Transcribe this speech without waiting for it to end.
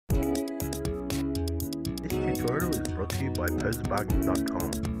tutorial is brought to you by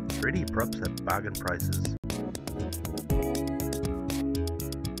posebargain.com. 3D props at bargain prices.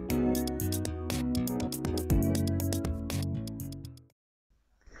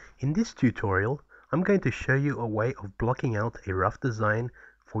 In this tutorial, I'm going to show you a way of blocking out a rough design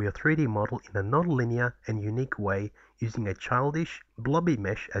for your 3D model in a non-linear and unique way using a childish, blobby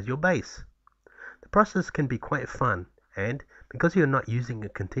mesh as your base. The process can be quite fun, and because you're not using a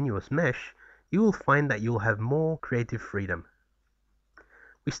continuous mesh, you will find that you'll have more creative freedom.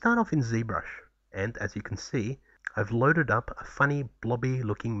 We start off in Zbrush, and as you can see, I've loaded up a funny blobby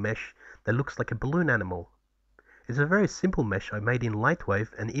looking mesh that looks like a balloon animal. It's a very simple mesh I made in Lightwave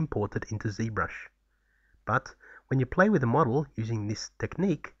and imported into Zbrush. But when you play with a model using this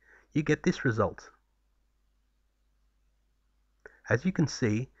technique, you get this result. As you can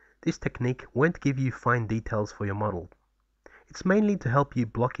see, this technique won't give you fine details for your model. It's mainly to help you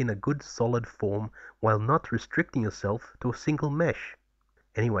block in a good solid form while not restricting yourself to a single mesh.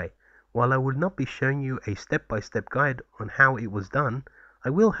 Anyway, while I will not be showing you a step-by-step guide on how it was done,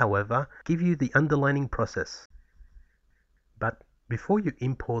 I will, however, give you the underlining process. But before you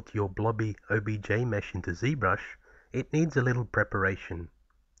import your blobby OBJ mesh into Zbrush, it needs a little preparation.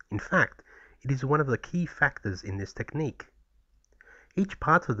 In fact, it is one of the key factors in this technique. Each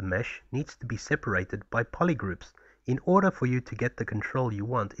part of the mesh needs to be separated by polygroups in order for you to get the control you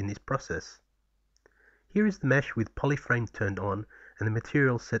want in this process. Here is the mesh with polyframe turned on and the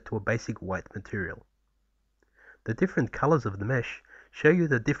material set to a basic white material. The different colors of the mesh show you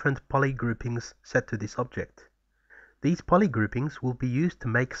the different poly groupings set to this object. These poly groupings will be used to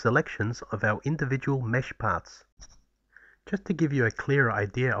make selections of our individual mesh parts. Just to give you a clearer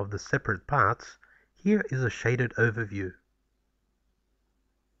idea of the separate parts, here is a shaded overview.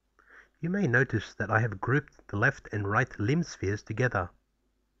 You may notice that I have grouped the left and right limb spheres together.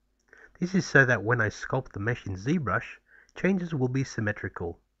 This is so that when I sculpt the mesh in Zbrush, changes will be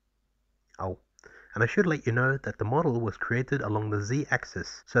symmetrical. Oh, and I should let you know that the model was created along the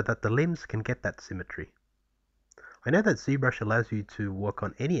Z-axis so that the limbs can get that symmetry. I know that Zbrush allows you to work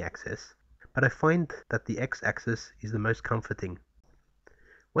on any axis, but I find that the X-axis is the most comforting.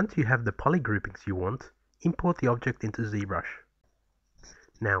 Once you have the poly groupings you want, import the object into Zbrush.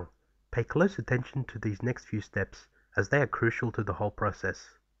 Now, pay close attention to these next few steps as they are crucial to the whole process.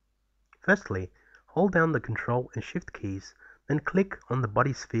 Firstly, hold down the Ctrl and Shift keys, then click on the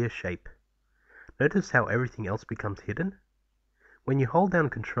body sphere shape. Notice how everything else becomes hidden? When you hold down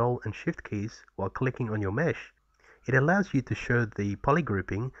Ctrl and Shift keys while clicking on your mesh, it allows you to show the poly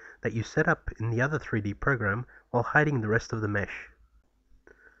grouping that you set up in the other 3D program while hiding the rest of the mesh.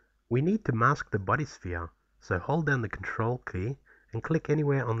 We need to mask the body sphere, so hold down the Ctrl key and click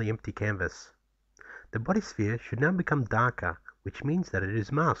anywhere on the empty canvas. The body sphere should now become darker, which means that it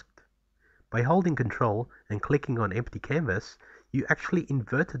is masked. By holding Ctrl and clicking on empty canvas, you actually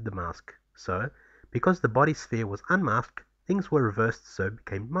inverted the mask. So, because the body sphere was unmasked, things were reversed so it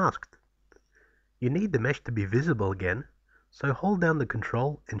became masked. You need the mesh to be visible again, so hold down the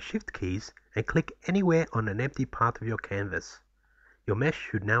Ctrl and Shift keys and click anywhere on an empty part of your canvas. Your mesh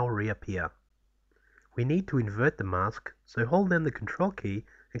should now reappear. We need to invert the mask, so hold down the Ctrl key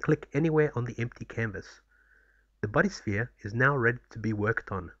and click anywhere on the empty canvas. The body sphere is now ready to be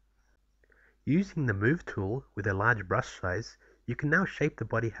worked on. Using the Move tool with a large brush size, you can now shape the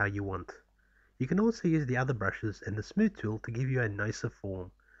body how you want. You can also use the other brushes and the Smooth tool to give you a nicer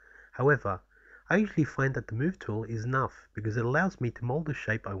form. However, I usually find that the Move tool is enough because it allows me to mold the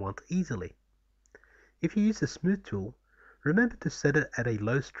shape I want easily. If you use the Smooth tool, remember to set it at a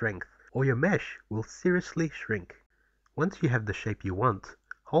low strength, or your mesh will seriously shrink. Once you have the shape you want,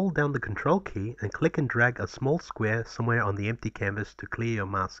 hold down the Ctrl key and click and drag a small square somewhere on the empty canvas to clear your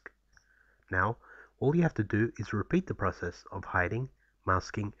mask. Now, all you have to do is repeat the process of hiding,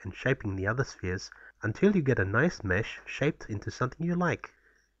 masking, and shaping the other spheres until you get a nice mesh shaped into something you like.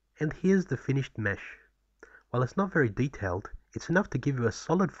 And here's the finished mesh. While it's not very detailed, it's enough to give you a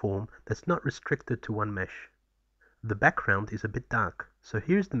solid form that's not restricted to one mesh. The background is a bit dark, so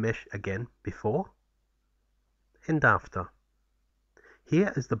here's the mesh again before and after.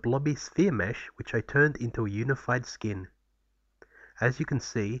 Here is the blobby sphere mesh which I turned into a unified skin. As you can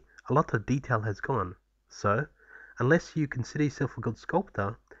see, a lot of detail has gone, so unless you consider yourself a good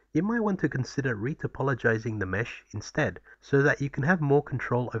sculptor, you might want to consider retopologizing the mesh instead so that you can have more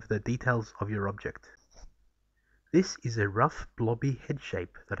control over the details of your object. This is a rough blobby head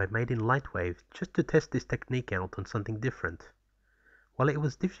shape that I made in Lightwave just to test this technique out on something different. While it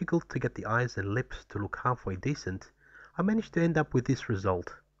was difficult to get the eyes and lips to look halfway decent, I managed to end up with this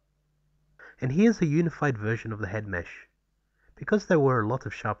result. And here's a unified version of the head mesh. Because there were a lot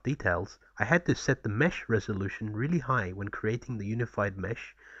of sharp details, I had to set the mesh resolution really high when creating the unified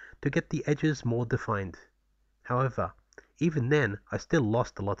mesh to get the edges more defined. However, even then, I still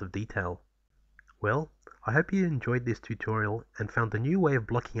lost a lot of detail. Well, I hope you enjoyed this tutorial and found a new way of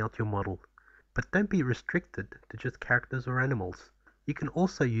blocking out your model. But don't be restricted to just characters or animals. You can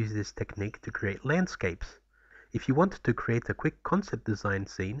also use this technique to create landscapes. If you want to create a quick concept design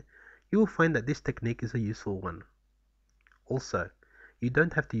scene, you will find that this technique is a useful one. Also, you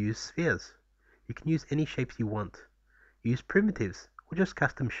don't have to use spheres. You can use any shapes you want. Use primitives or just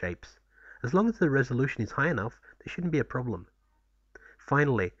custom shapes. As long as the resolution is high enough, there shouldn't be a problem.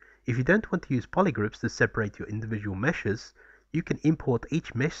 Finally, if you don't want to use polygroups to separate your individual meshes, you can import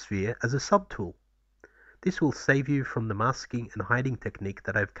each mesh sphere as a subtool. This will save you from the masking and hiding technique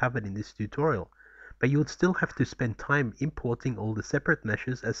that I've covered in this tutorial, but you would still have to spend time importing all the separate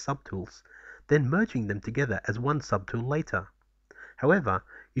meshes as subtools, then merging them together as one subtool later. However,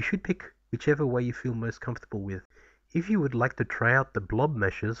 you should pick whichever way you feel most comfortable with. If you would like to try out the blob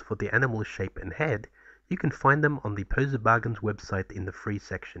meshes for the animal shape and head, you can find them on the Poser Bargains website in the free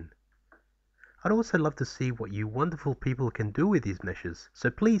section. I'd also love to see what you wonderful people can do with these meshes, so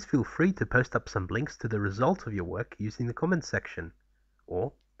please feel free to post up some links to the result of your work using the comments section.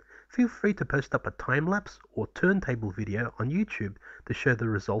 Or feel free to post up a time-lapse or turntable video on YouTube to show the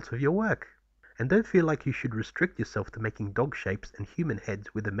results of your work. And don't feel like you should restrict yourself to making dog shapes and human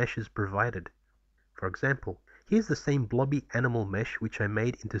heads with the meshes provided. For example, here's the same blobby animal mesh which I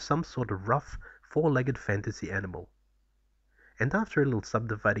made into some sort of rough, four-legged fantasy animal. And after a little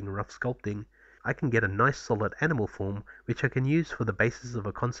subdividing and rough sculpting, I can get a nice solid animal form which I can use for the basis of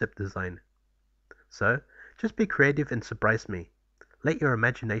a concept design. So, just be creative and surprise me. Let your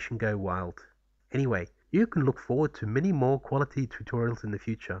imagination go wild. Anyway, you can look forward to many more quality tutorials in the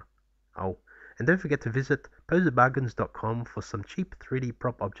future. Oh, and don't forget to visit poserbargains.com for some cheap 3D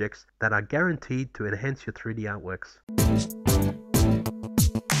prop objects that are guaranteed to enhance your 3D artworks.